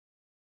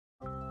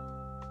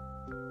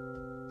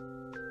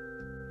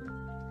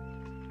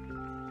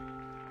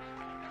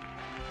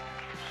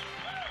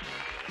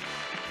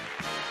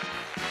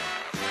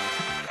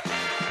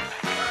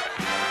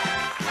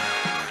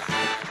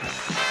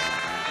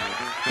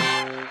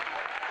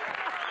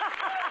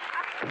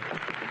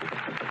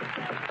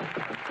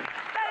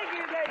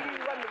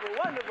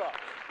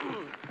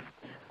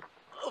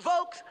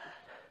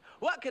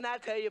I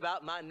tell you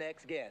about my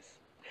next guest?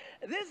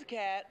 This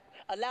cat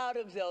allowed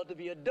himself to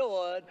be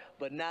adored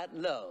but not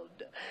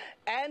loved.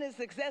 And his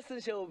success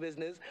in show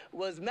business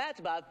was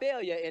matched by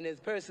failure in his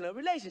personal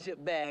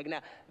relationship bag.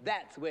 Now,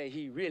 that's where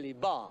he really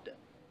bombed.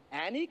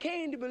 And he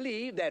came to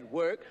believe that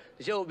work,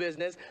 show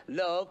business,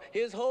 love,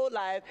 his whole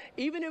life,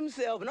 even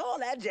himself and all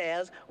that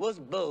jazz was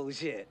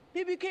bullshit.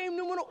 He became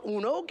numero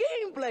uno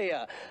game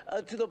player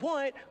to the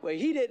point where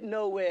he didn't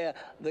know where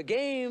the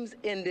games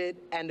ended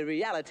and the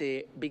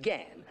reality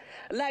began.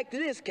 Like to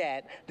this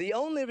cat, the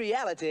only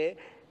reality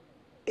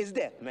is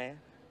death, man.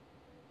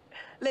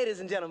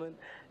 Ladies and gentlemen,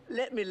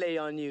 let me lay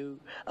on you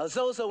a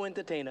so-so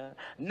entertainer,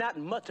 not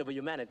much of a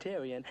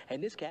humanitarian,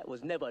 and this cat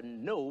was never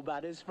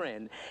nobody's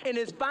friend. In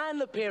his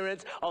final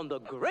appearance on the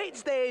great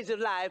stage of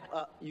life,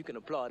 you can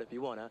applaud if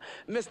you wanna,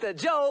 Mr.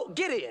 Joe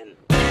Gideon.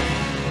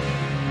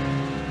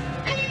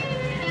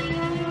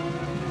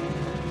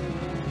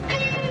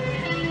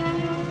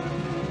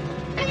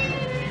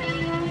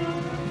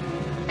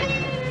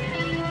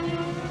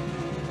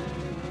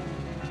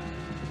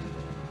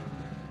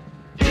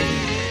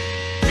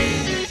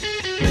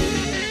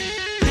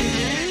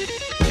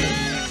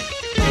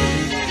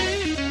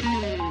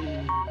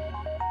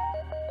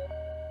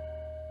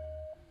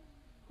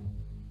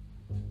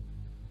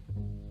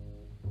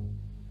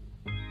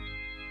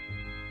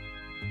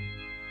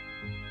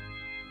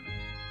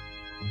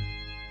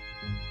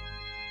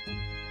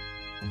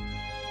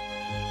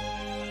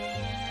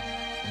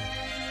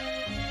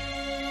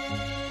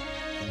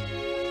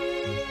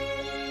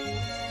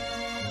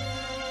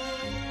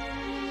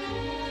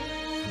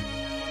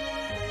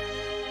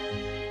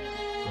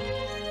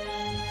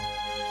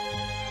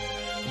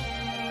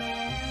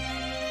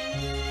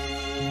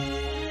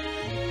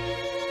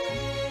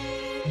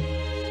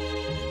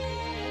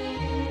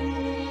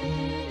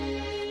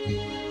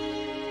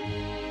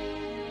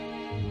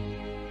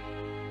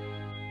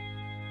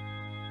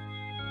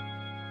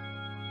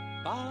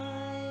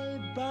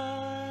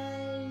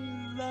 Bye-bye,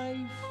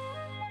 life.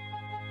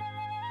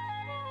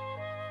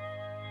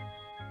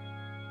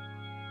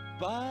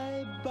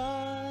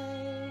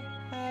 Bye-bye,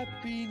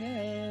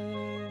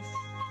 happiness.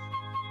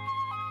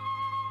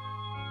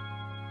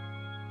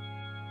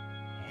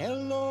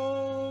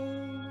 Hello,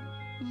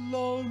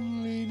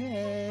 loneliness.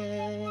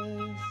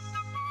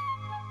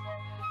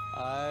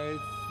 I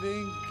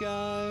think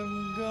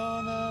I'm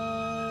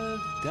gonna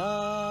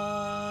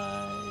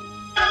die.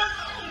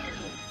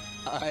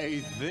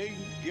 I think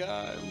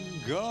I'm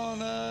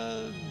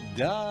gonna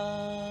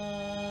die.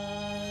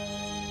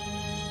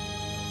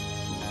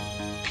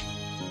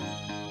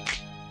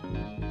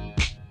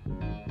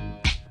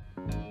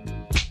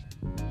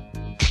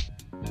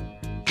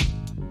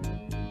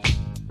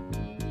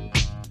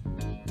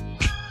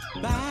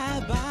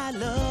 Bye-bye,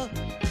 love.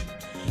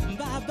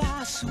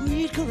 Bye-bye,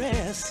 sweet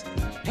caress.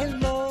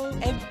 Hello,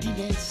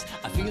 emptiness.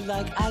 I feel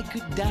like I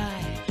could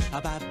die.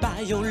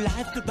 Bye-bye, your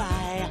life,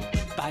 goodbye.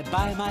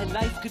 Bye-bye, my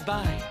life,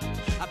 goodbye.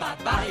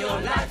 Bye-bye,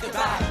 your life,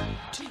 goodbye.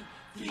 2,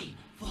 3,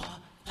 4,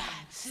 5,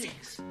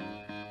 6.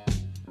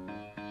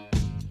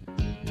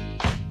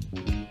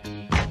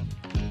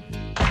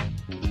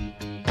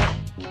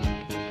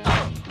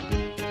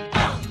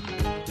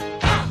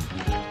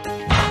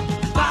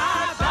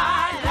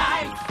 Bye-bye,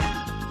 life.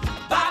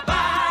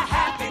 Bye-bye,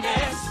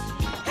 happiness.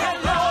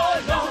 Hello,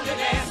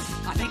 loneliness.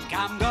 I think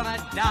I'm gonna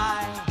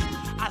die.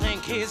 I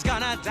think he's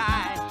gonna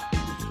die.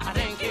 I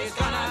think he's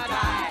gonna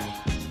die.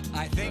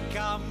 I think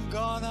I'm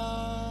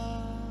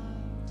gonna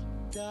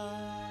die.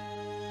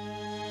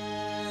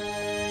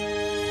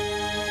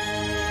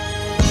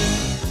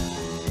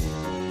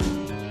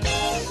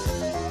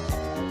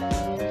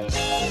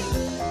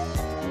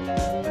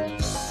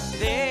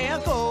 There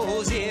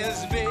goes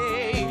his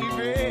baby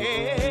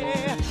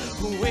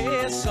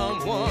with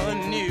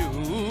someone new.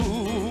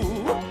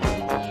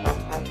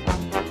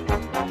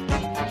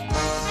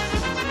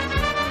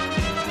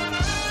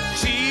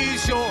 She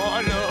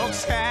sure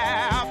looks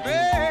happy.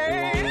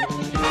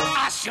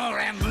 I sure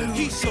am blue.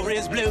 He sure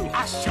is blue.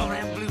 I sure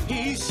am blue.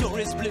 He sure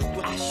is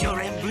blue. I sure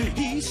am blue.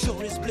 He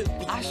sure is blue.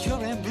 I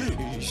sure am blue.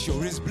 He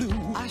sure is blue.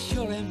 I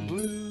sure am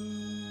blue.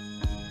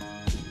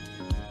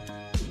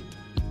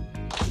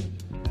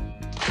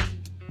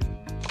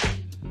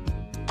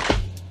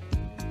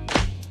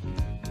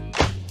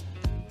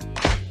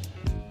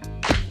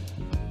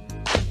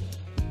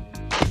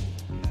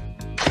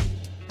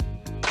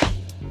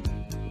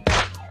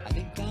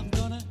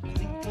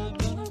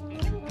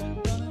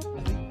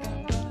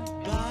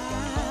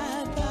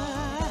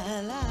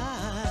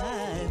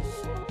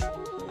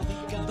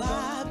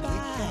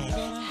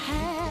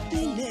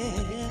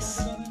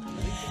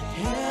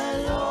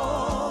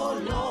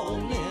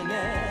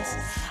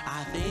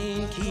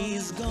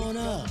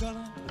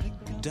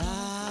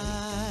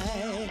 Die.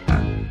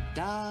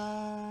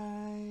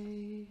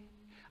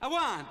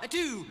 1,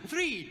 2,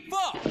 3,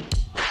 4.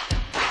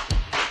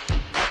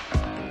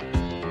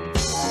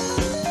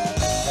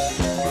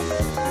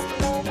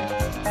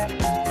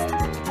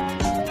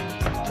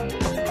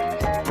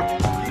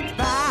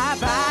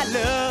 Bye-bye,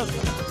 love.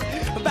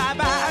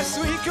 Bye-bye,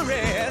 sweet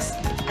caress.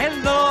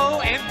 Hello,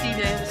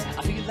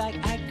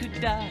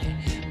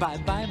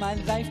 my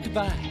life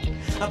goodbye.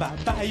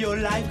 Bye-bye your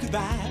life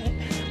goodbye.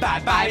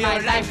 Bye-bye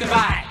your life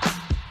goodbye.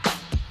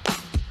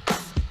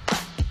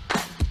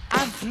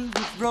 I'm through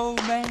with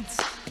romance.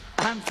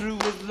 I'm through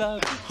with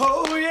love.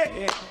 Oh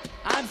yeah.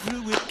 I'm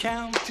through with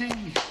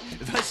counting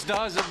the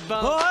stars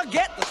above.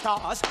 Forget the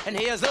stars, and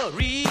here's the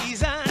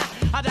reason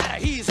that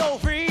he's so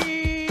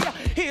free.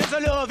 Here's a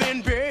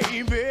loving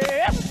baby.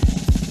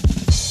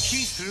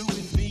 She's through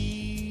with me.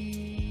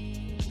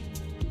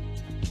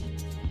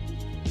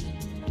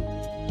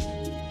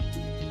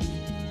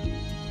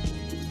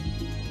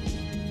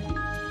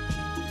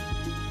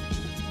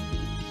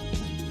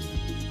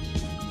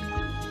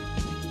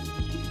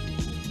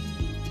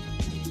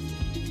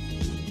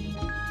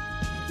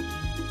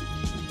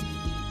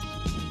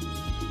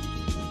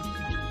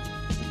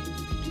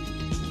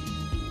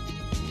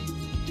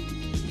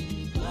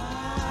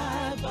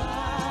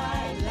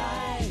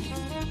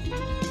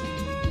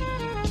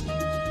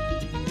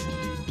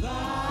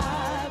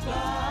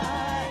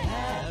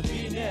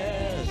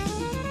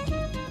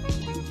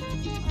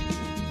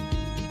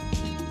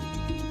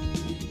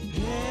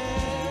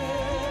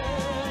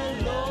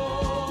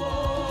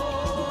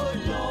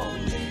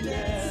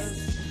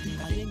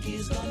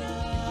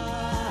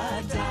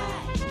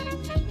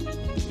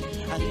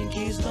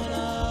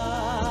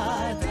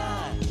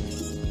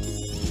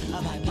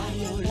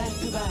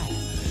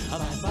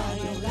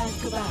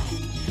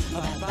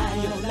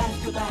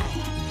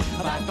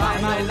 Bye-bye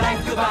my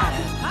life goodbye.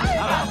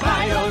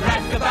 Bye-bye your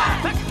life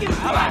goodbye.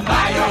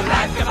 Bye-bye your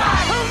life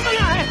goodbye.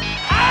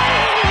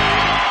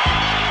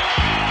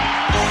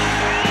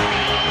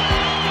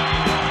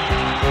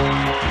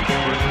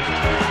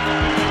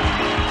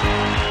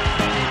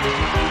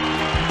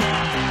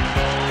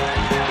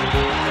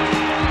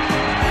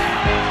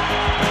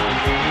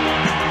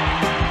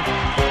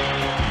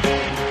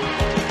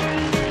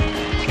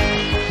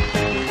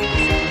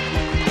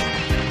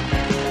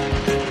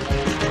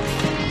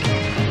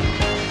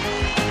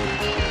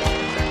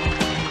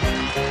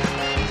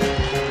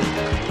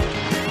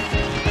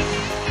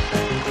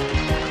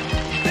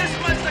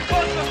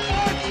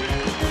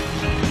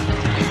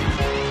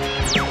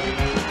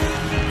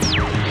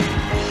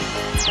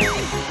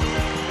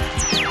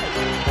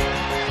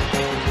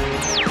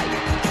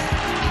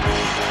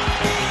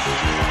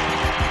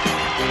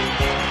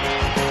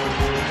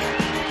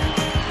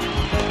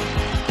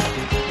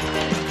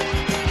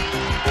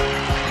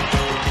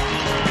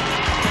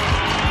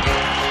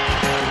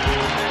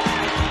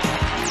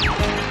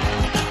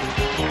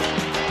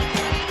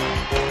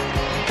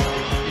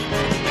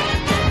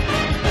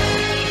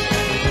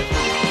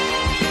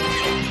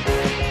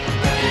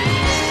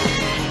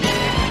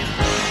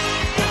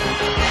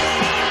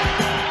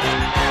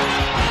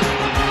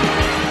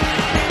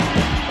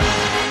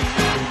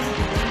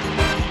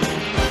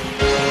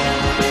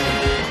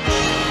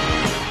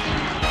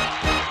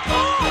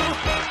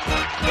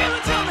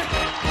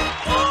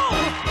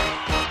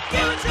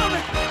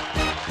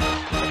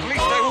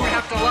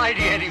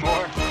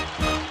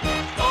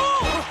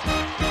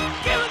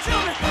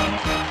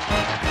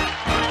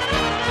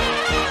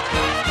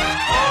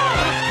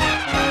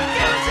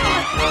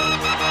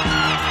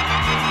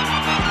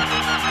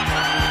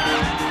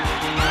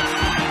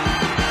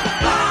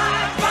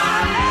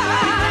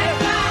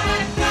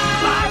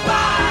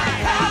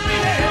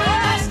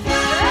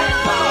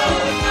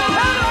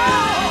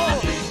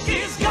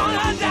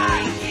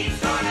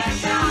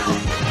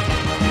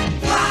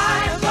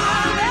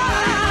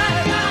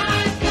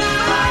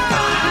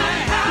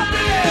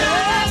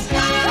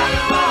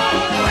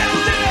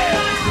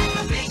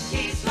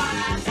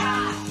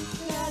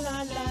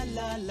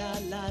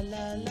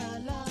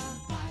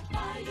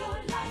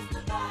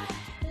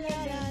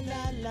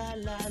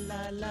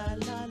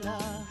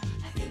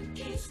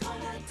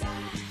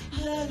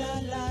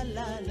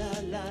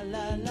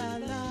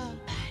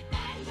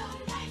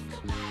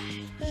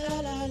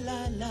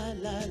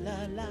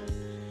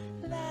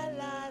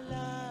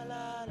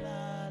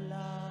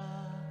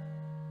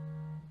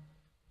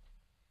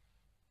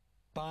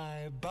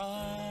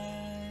 Bye-bye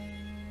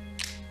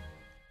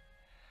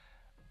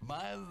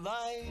my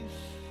life.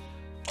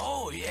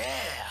 Oh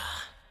yeah.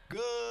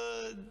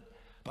 Goodbye.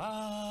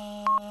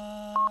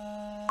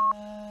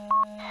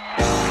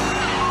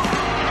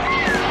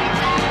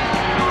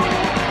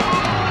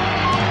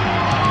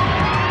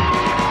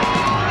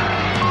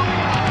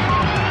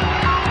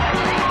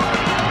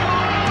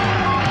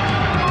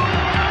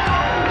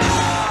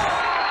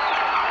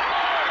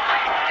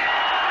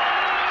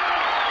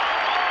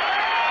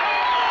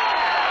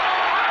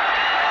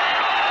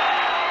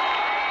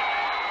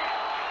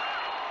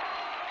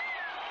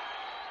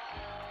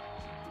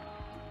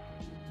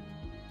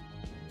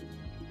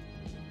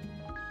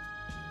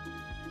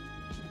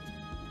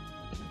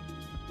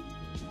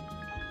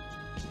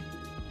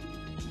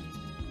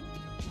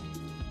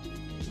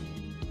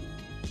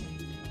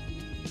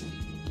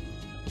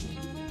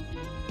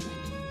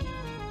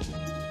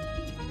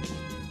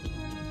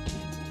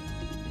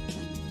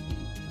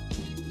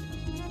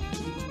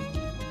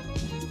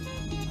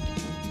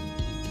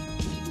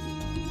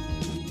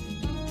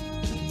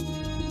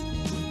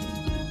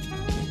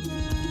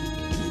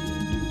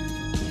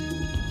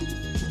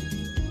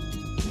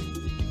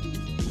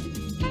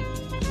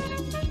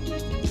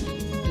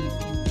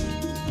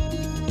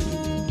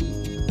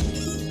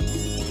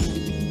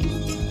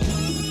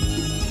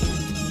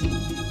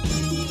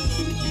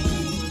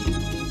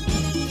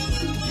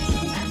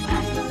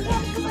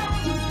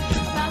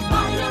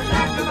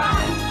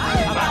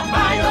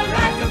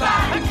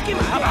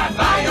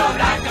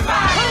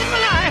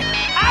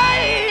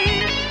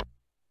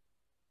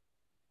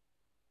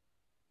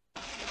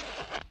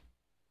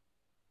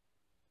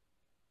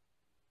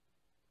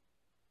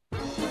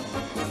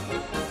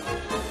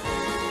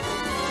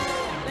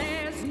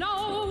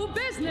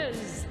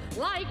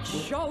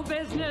 show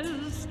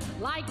business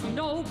like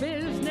no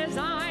business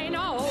I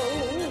know.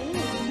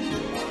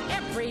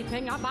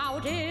 Everything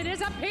about it is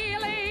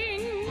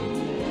appealing.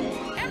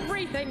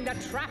 Everything the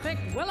traffic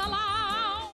will allow.